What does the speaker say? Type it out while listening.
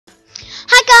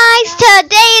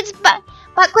today it's back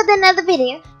with another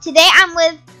video. Today I'm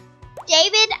with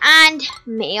David and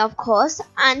me, of course.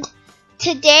 And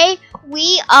today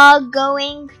we are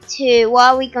going to, what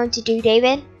are we going to do,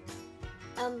 David?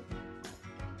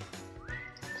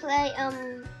 Play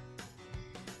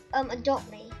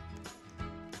Adopt Me.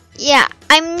 Yeah,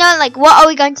 I'm not like, what are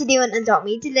we going to do in Adopt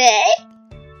Me today?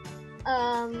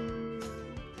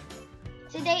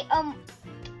 Today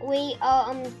we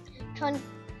are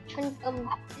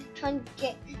trying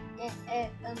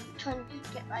to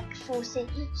get like four same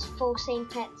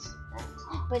pets,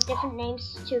 but different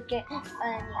names to get the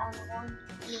other one.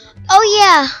 Oh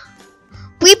yeah,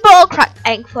 we bought a cracked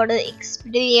egg for the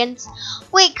experience.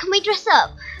 Wait, can we dress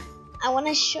up? I want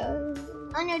to show.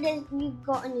 I know that you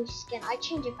got a new skin. I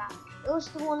changed it back. It was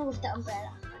the one with the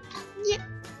umbrella. Yeah.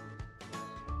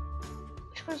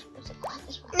 Which one was it?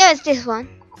 This one. No, it's this one.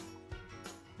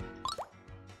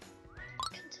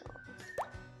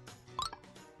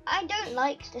 I don't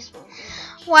like this one.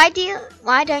 Why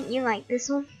don't you like this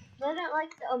one? I don't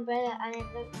like the umbrella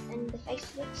and the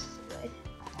face looks weird.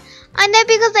 I know,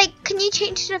 because like, can you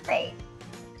change the face?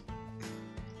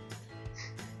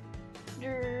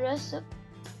 Dress up.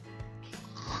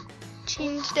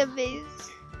 Change the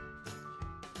face.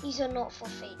 These are not for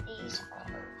feet. These are.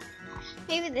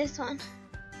 Maybe this one.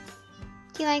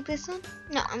 Do you like this one?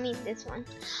 No, I mean this one.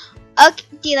 Okay,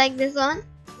 do you like this one?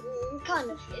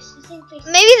 Kind of. It's the same face.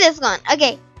 Maybe this one.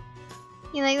 Okay.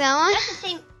 You like that one? That's the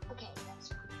same. Okay, that's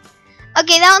fine.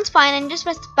 Okay, that one's fine. And just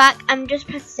press back. I'm just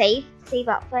press save. Save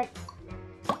outfit.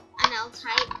 And I'll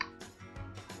type.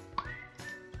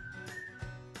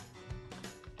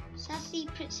 Sassy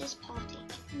Princess Party.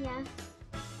 Yeah.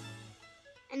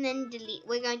 And then delete.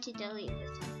 We're going to delete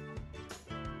this one.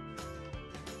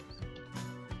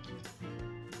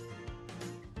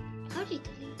 How do you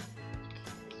delete?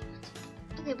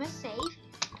 Okay, press save.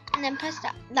 And then press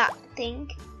that thing.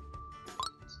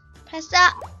 Press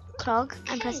that clock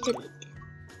and press delete.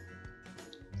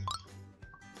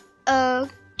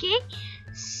 Okay.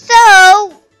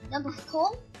 So Number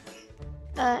 4.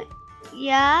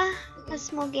 yeah. A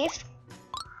small gift.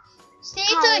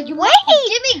 Santa, you wait!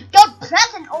 Give me God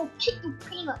present or kick you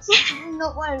peanuts. You're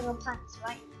not wearing your pants,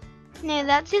 right? No,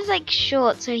 that's his like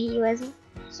short, so he wears it.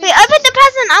 So Wait, open the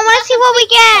present. I want to see what we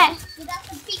get. So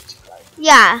that's a beach clothes.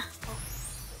 Yeah.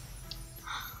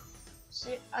 So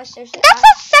That's the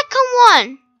second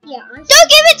one. yeah. Don't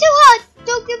give it to her.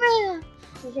 Don't give it to her.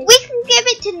 We can give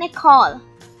it to Nicole.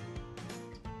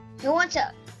 Who wants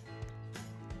it?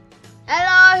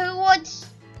 Hello, who wants?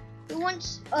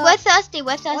 We're thirsty.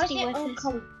 We're why thirsty. is it We're thirsty.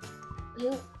 uncommon?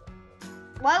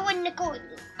 Why would Nicole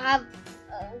have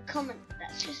comment?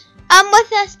 That's just. We're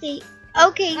thirsty.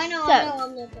 Okay, I know, so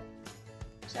I'm not good.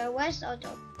 So where's our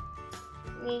dog?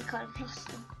 We kind of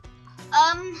lost him.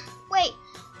 wait.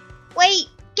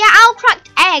 Get our cracked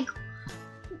egg.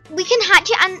 We can hatch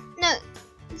it and no.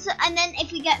 So, and then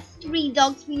if we get 3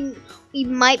 dogs, we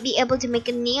might be able to make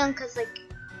a neon, cause like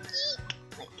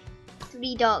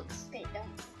 3 dogs. Okay, done.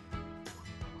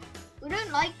 We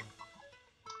don't like.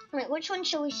 Wait, which one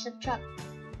shall we subtract?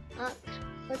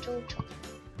 Which one?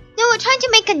 No, we're trying to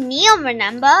make a neon.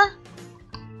 Remember?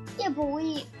 Yeah, but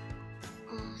we.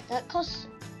 That costs.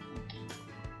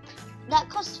 That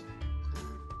costs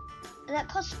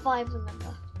 5.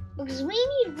 Remember? Because we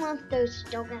need one of those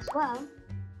dogs as well.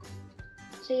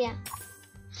 So yeah.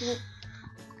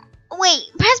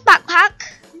 Wait, press backpack.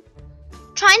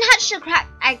 Try and hatch the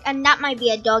cracked egg, and that might be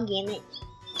a doggy in it.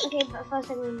 Okay, but first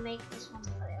I'm gonna make this one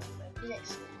for you.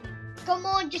 Come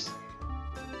on, just.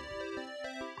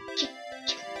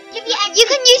 You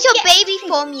can use your baby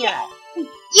formula.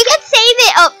 You can save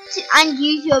it up and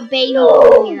use your baby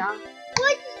formula.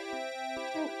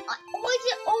 Why is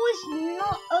it always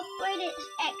not upgraded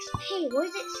XP? Why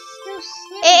is it still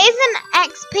slim? It isn't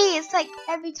XP. It's like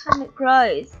every time it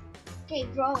grows. Okay,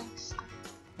 drawings.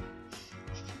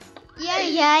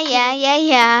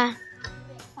 Yeah.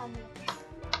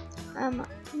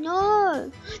 No, or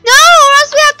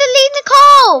else we have to leave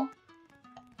Nicole.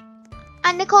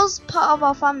 And Nicole's part of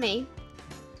our family.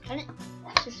 That's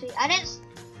just sweet. I didn't.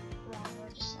 Well,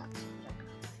 we're just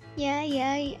Yeah. I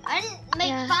didn't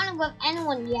make fun of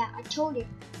anyone yet. I told you.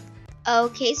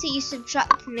 Okay, so you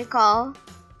subtract Nicole.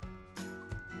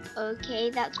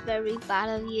 Okay, that's very bad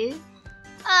of you.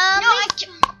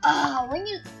 No, when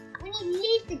you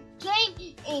leave the game,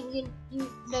 you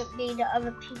don't need the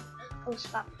other people's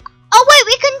family. Oh wait,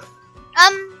 we can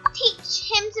teach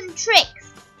him some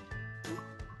tricks,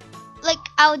 like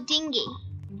our dinghy.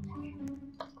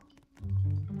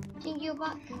 Think you're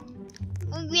back?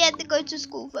 We had to go to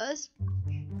school first.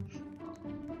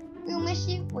 We'll miss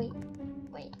you. Wait.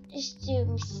 Wait, just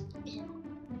do.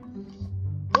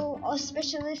 Oh,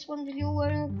 especially this one that you're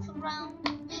wearing the crown.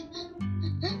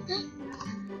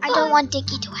 I don't want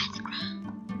Dingy to wear the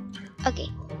crown. Okay.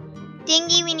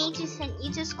 Dingy, we need to send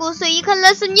you to school so you can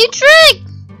learn some new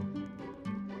tricks.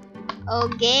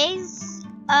 Okay.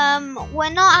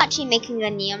 We're not actually making a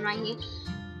neon right here.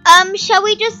 Shall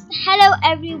we just hello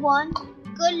everyone?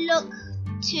 Good luck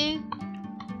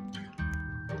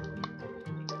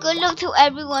to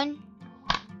everyone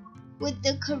with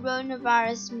the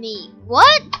coronavirus me.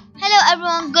 What? Hello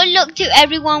everyone, good luck to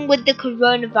everyone with the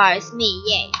coronavirus me.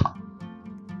 Yay.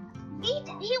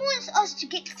 He wants us to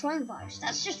get the coronavirus.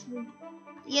 That's just rude.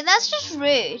 Yeah, that's just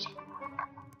rude.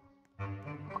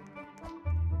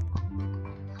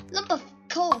 Lump of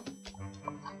coal.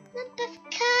 Lump of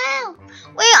coal.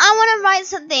 Wait, I want to write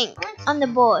something on the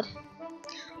board.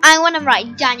 I want to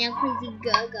write Daniel Crazy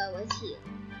Go-Go was here.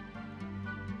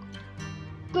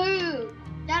 Boo!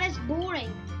 That is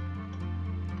boring.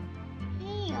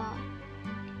 Yeah.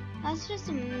 That's just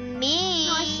me.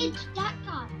 No, I said to that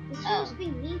guy. It's supposed to be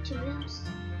me to this.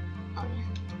 Oh yeah.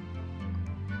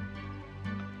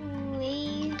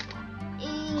 We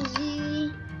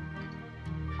easy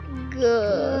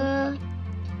good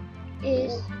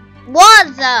Is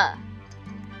what's up?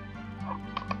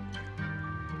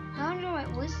 how do I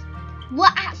was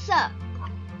What's up?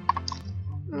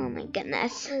 Oh my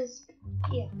goodness. is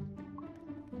here.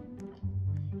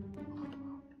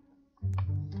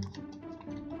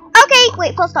 Okay,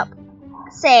 wait, full stop.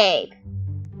 Save.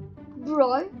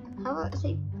 Bro, how about I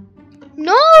say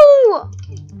No!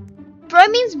 Bro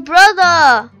means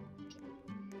brother.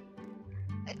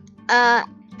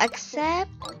 Accept.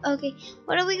 Okay,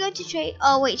 what are we going to trade?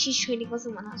 Oh wait, she's trading with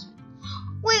someone else.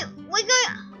 Wait, we're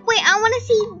going. Wait, I want to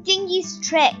see Dingy's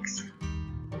tricks.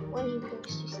 when he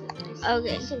goes to sleep?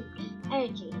 Okay. Some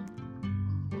energy.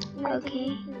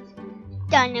 Okay.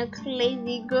 Daniel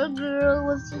Crazy Girl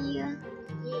was here.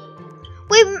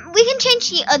 Wait, we can change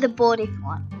the other board if you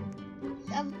want.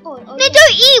 Oh, No,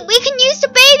 don't eat. We can use the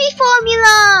baby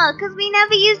formula because we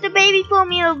never used the baby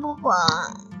formula before.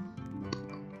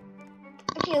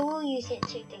 Okay, we'll use it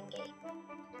too, Dingy.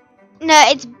 No,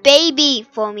 it's baby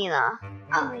formula.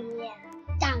 Oh yeah.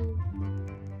 Dang.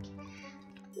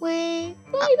 Wait,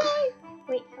 bye.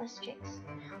 Wait, first tricks.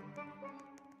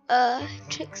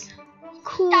 Tricks.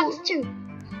 Cool. That's two.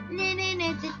 I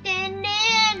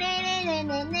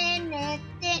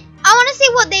want to see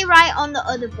what they write on the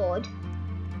other board.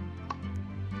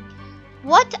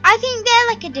 What? I think they're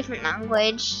like a different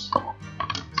language.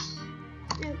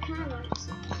 No, can I write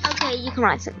something? Okay, you can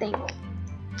write something.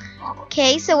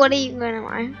 Okay, so what are you going to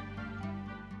write?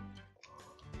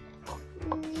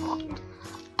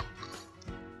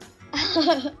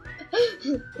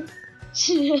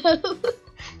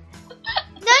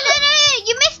 No,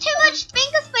 you missed too much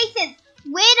finger spaces.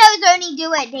 Weirdos only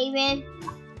do it, David.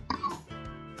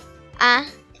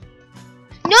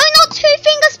 No, not 2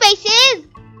 finger spaces.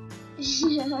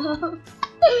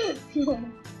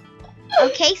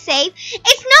 Okay, save.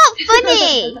 It's not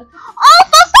funny. Oh,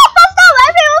 full stop.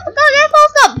 Everyone go there, full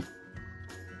stop.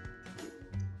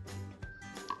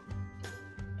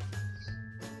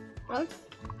 What?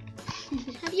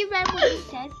 Have you read what it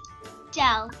says?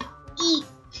 Gel. Eat.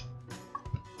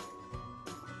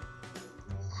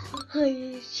 Are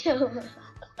you sure?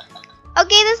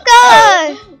 Okay, let's go.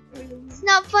 It's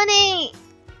not funny.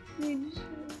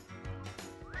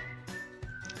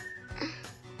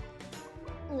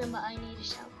 Remember, I need a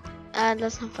shower.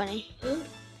 That's not funny. That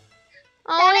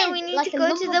Oh, is we need like to a go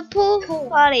lump to the of pool coal.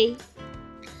 party.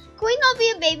 Can we not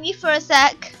be a baby for a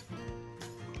sec?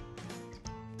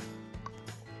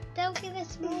 They'll give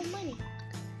us more money.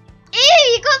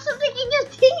 Ew, you got something in your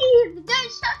teeth.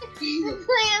 Don't shut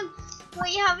what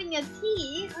you have in your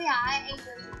teeth. Oh, yeah, I ate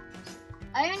those.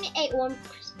 I only ate one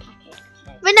crisp packet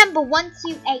today. Remember, once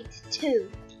you ate 2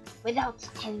 without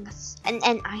telling us. And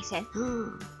I said, I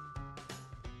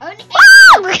only ate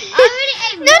wow! one. I only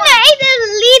ate No, one. ate the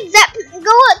lead Zeppelin.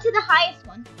 Go up to the highest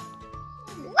one.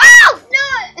 Wow! No,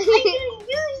 I didn't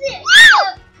use it.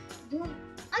 Wow!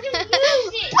 I didn't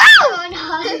use it. Wow! Oh,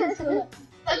 no.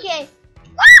 Okay.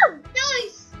 Wow! No,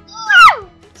 Wow!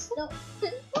 stop.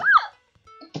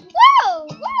 Wow!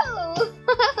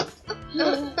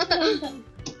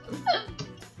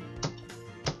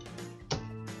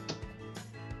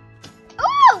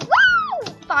 Oh, wow!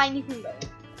 Fine, you can go.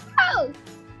 Wow!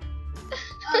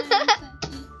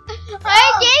 I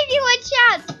gave you a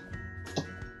chance.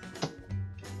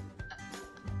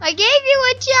 I gave you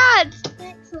a chance.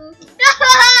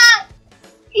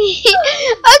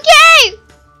 Okay.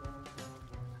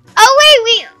 Oh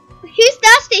wait, who's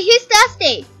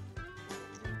thirsty?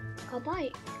 A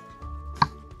bike.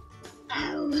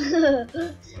 Ow. Wait,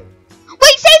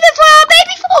 save it for our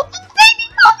baby formula!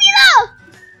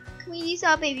 Can we use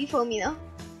our baby formula?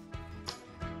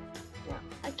 No,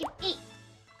 I can eat.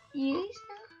 Use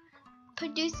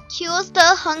Produce cures the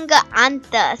hunger and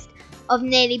thirst of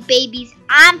nearly babies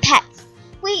and pets.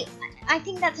 Wait, I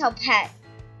think that's our pet.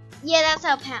 Yeah, that's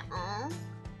our pet. Aww.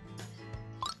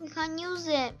 We can't use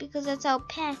it because that's our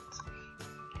pet.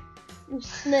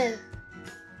 Smell.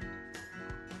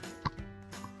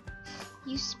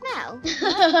 You smell?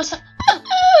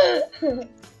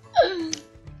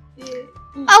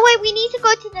 Oh wait, we need to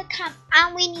go to the camp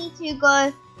and we need to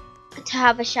go to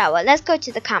have a shower. Let's go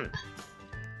to the camp.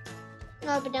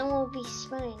 No, but then we'll be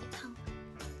smelling the camp.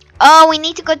 Oh, we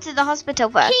need to go to the hospital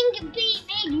first. King Bee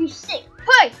made you sick.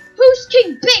 Hey, who's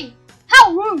King Bee?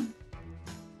 How rude!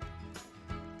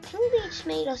 King Bee just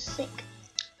made us sick.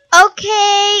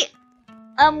 Okay.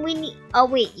 We need. Oh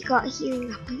wait, you got a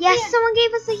healing apple. Yes, Yeah. someone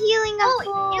gave us a healing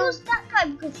apple. Oh, it was that guy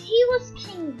because he was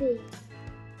King Bee.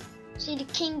 See the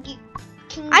King Bee.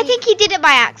 I think he did it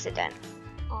by accident.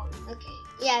 Oh, okay.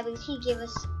 Yeah, because he gave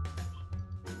us.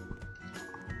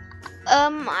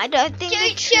 I don't think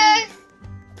Choo-choo.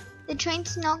 the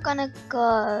train's not gonna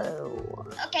go.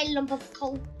 Okay, lump of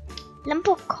coal. Lump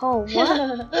of coal.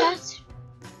 What? That's.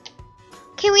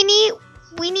 Okay, we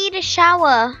need a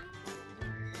shower.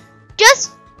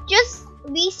 Just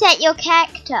reset your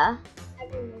character.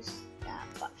 Everyone knows that,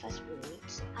 but first we need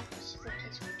some apples just in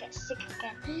case we get sick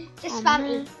again. Just Oh, spam no.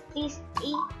 eat. Please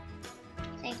eat.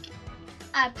 Thank you.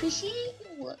 I appreciate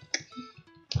your work.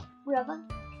 Brother.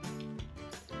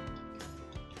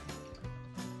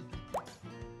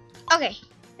 Okay.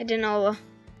 I don't know.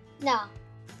 No.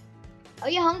 Are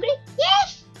you hungry?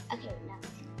 Yes! Okay, now.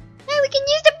 Hey, we can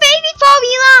use the baby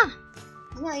formula.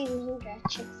 I'm not even hungry. I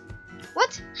checked.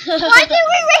 What? Why did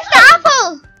we waste the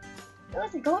apple? It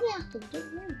was a golden apple.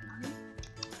 Don't worry about it.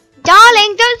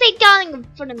 Darling, don't say darling in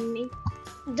front of me.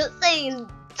 Don't say I'm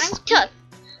tough.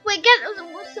 Wait, get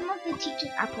some of the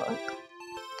teacher's apple.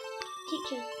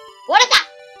 teacher. What is that?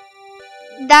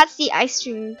 That's the ice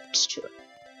cream straw.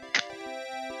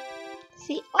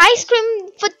 See, ice cream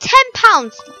for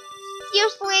 £10.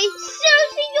 Seriously?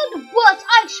 Seriously, you're the worst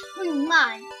ice cream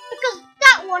man. Because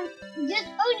that one, there's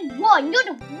only one. You're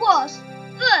the worst.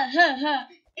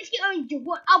 If you're only the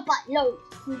one, I'll buy loads.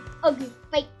 You ugly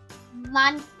fake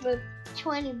man for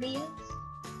 20 beers.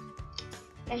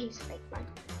 Yeah, he's a fake man.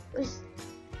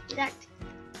 That.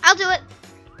 I'll do it.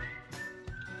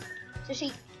 So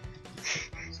she.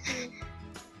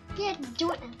 Yeah,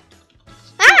 do it now.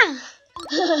 Ah!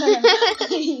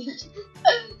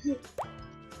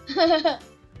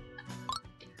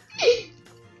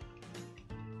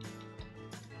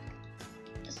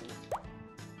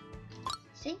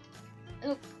 See?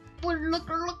 Look. Oh,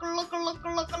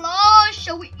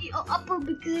 shall we eat our apple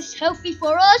because it's healthy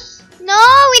for us? No,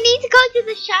 we need to go to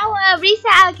the shower. Reset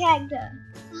our character.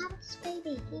 That's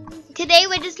baby. He needs it. Today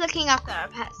we're just looking after our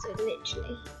pets, so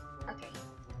literally. Okay.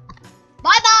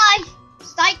 Bye bye.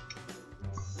 Psych.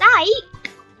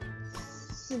 Psych.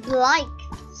 Slike.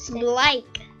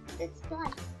 Slike. It's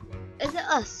like. Is it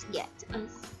us? Yeah, it's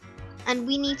us. And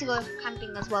we need to go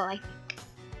camping as well, I think.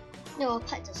 No, our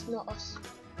pet does, not us.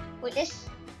 Wait, this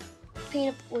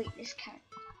peanut. Wait, this carrot.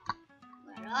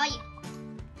 Where are you?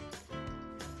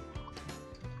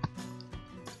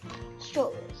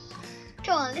 Strawberries.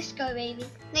 Come on, let's go, baby.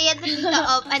 No, you have to lift that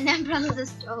up and then press the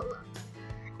stroller.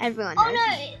 Everyone Oh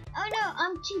knows. no!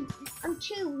 I'm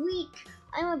too weak.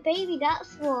 I'm a baby.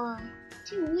 That's why.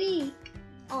 Too weak.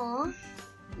 Aw.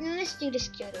 No, let's do the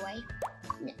scared away.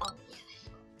 No, oh yeah.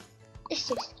 Let's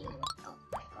do the scared away. Oh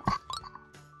my god.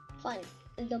 Fine.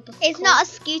 A lump of It's coal. not a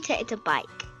scooter, it's a bike.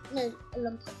 No, a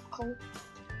lump of coal.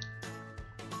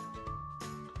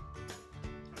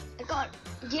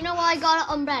 Do you know why I got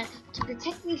an umbrella? To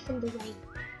protect me from the rain.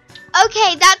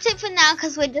 Okay, that's it for now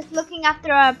because we're just looking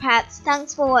after our pets.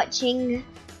 Thanks for watching.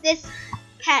 This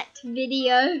pet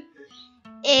video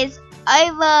is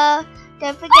over.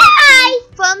 Don't forget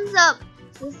to thumbs up,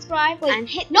 subscribe, and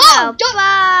hit the bell. Don't.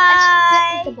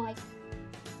 Bye. The bike.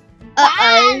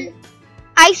 Uh-oh.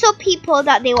 I saw people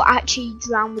that they will actually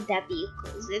drown with their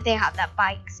vehicles if they have that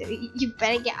bike, so you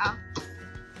better get off.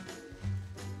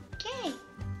 Okay.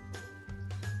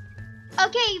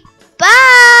 Okay,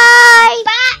 bye!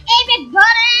 Bye,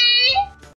 everybody!